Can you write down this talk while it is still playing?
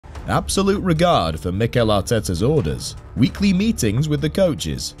absolute regard for Mikel Arteta's orders, weekly meetings with the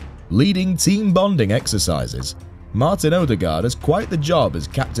coaches, leading team bonding exercises. Martin Ødegaard has quite the job as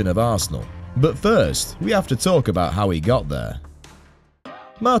captain of Arsenal. But first, we have to talk about how he got there.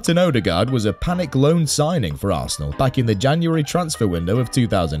 Martin Ødegaard was a panic loan signing for Arsenal back in the January transfer window of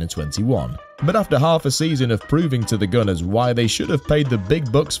 2021. But after half a season of proving to the Gunners why they should have paid the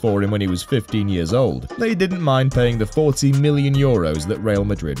big bucks for him when he was 15 years old, they didn't mind paying the 40 million euros that Real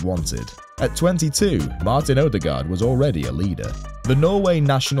Madrid wanted. At 22, Martin Ødegaard was already a leader. The Norway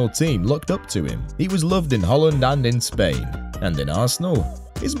national team looked up to him. He was loved in Holland and in Spain. And in Arsenal,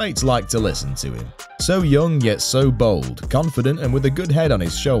 his mates liked to listen to him. So young yet so bold, confident and with a good head on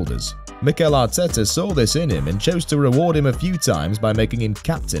his shoulders. Mikel Arteta saw this in him and chose to reward him a few times by making him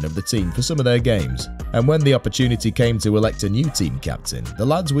captain of the team for some of their games. And when the opportunity came to elect a new team captain, the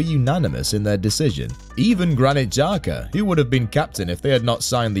lads were unanimous in their decision. Even Granit Xhaka, who would have been captain if they had not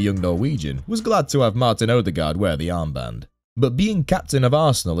signed the young Norwegian, was glad to have Martin Ødegaard wear the armband. But being captain of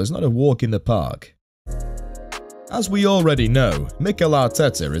Arsenal is not a walk in the park. As we already know, Mikel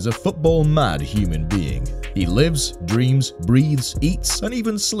Arteta is a football-mad human being. He lives, dreams, breathes, eats, and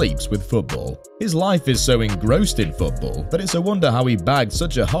even sleeps with football. His life is so engrossed in football that it's a wonder how he bagged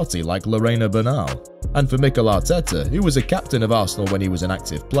such a hottie like Lorena Bernal. And for Mikel Arteta, who was a captain of Arsenal when he was an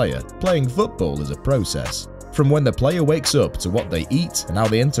active player, playing football is a process. From when the player wakes up to what they eat and how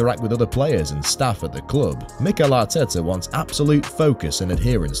they interact with other players and staff at the club, Mikel Arteta wants absolute focus and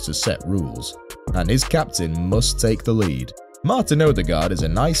adherence to set rules. And his captain must take the lead. Martin Ødegaard is a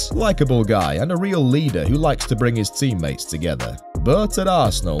nice, likeable guy and a real leader who likes to bring his teammates together. But at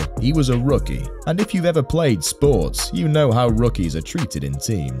Arsenal, he was a rookie, and if you've ever played sports, you know how rookies are treated in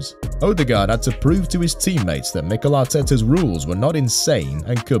teams. Ødegaard had to prove to his teammates that Mikel Arteta's rules were not insane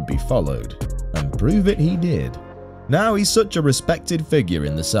and could be followed. And prove it he did. Now he's such a respected figure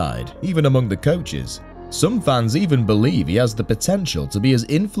in the side, even among the coaches. Some fans even believe he has the potential to be as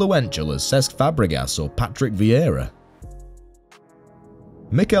influential as Cesc Fabregas or Patrick Vieira.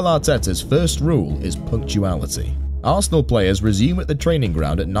 Mikel Arteta's first rule is punctuality. Arsenal players resume at the training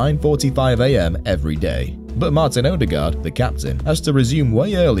ground at 9:45 AM every day, but Martin Ødegaard, the captain, has to resume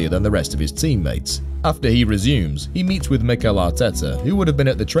way earlier than the rest of his teammates. After he resumes, he meets with Mikel Arteta, who would have been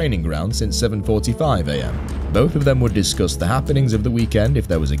at the training ground since 7:45 AM. Both of them would discuss the happenings of the weekend if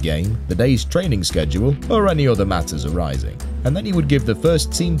there was a game, the day's training schedule, or any other matters arising. And then he would give the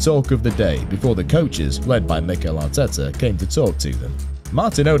first team talk of the day before the coaches, led by Mikel Arteta, came to talk to them.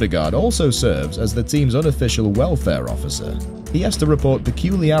 Martin Ødegaard also serves as the team's unofficial welfare officer. He has to report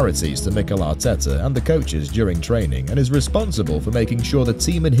peculiarities to Mikel Arteta and the coaches during training and is responsible for making sure the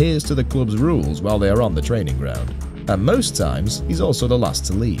team adheres to the club's rules while they are on the training ground. And most times, he's also the last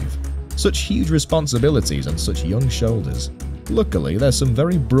to leave. Such huge responsibilities on such young shoulders. Luckily, there's some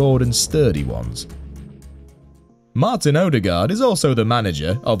very broad and sturdy ones. Martin Ødegaard is also the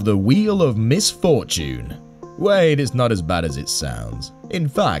manager of the Wheel of Misfortune. Wait, it's not as bad as it sounds. In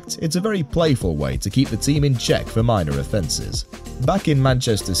fact, it's a very playful way to keep the team in check for minor offences. Back in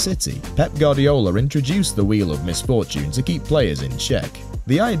Manchester City, Pep Guardiola introduced the Wheel of Misfortune to keep players in check.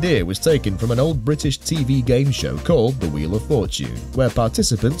 The idea was taken from an old British TV game show called The Wheel of Fortune, where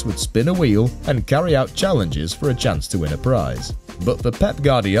participants would spin a wheel and carry out challenges for a chance to win a prize. But for Pep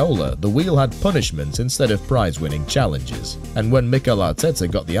Guardiola, the wheel had punishment instead of prize-winning challenges, and when Mikel Arteta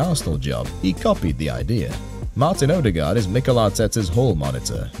got the Arsenal job, he copied the idea. Martin Ødegaard is Mikel Arteta's hall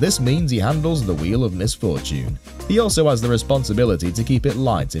monitor. This means he handles the Wheel of Misfortune. He also has the responsibility to keep it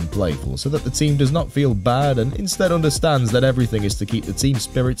light and playful so that the team does not feel bad and instead understands that everything is to keep the team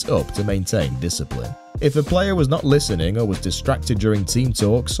spirits up to maintain discipline. If a player was not listening or was distracted during team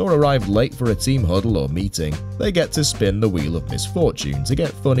talks or arrived late for a team huddle or meeting, they get to spin the Wheel of Misfortune to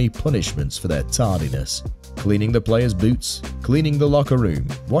get funny punishments for their tardiness. Cleaning the players' boots, cleaning the locker room,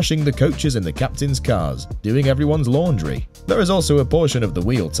 washing the coaches and the captain's cars, doing everyone's laundry. There is also a portion of the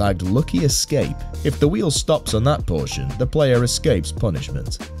wheel tagged Lucky Escape. If the wheel stops on that portion, the player escapes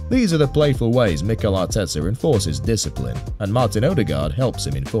punishment. These are the playful ways Mikel Arteta enforces discipline, and Martin Ødegaard helps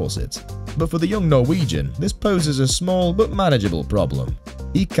him enforce it. But for the young Norwegian, this poses a small but manageable problem.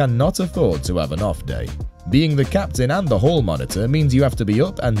 He cannot afford to have an off day. Being the captain and the hall monitor means you have to be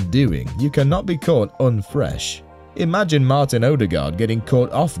up and doing. You cannot be caught unfresh. Imagine Martin Ødegaard getting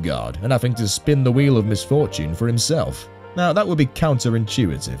caught off guard and having to spin the Wheel of Misfortune for himself. Now that would be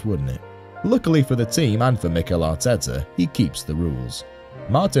counterintuitive, wouldn't it? Luckily for the team and for Mikel Arteta, he keeps the rules.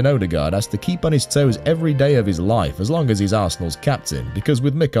 Martin Ødegaard has to keep on his toes every day of his life as long as he's Arsenal's captain, because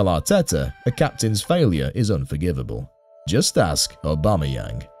with Mikel Arteta, a captain's failure is unforgivable. Just ask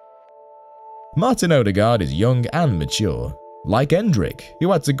Aubameyang. Martin Ødegaard is young and mature. Like Endrick,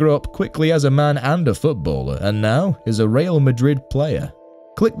 who had to grow up quickly as a man and a footballer and now is a Real Madrid player.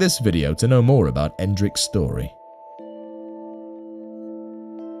 Click this video to know more about Endrick's story.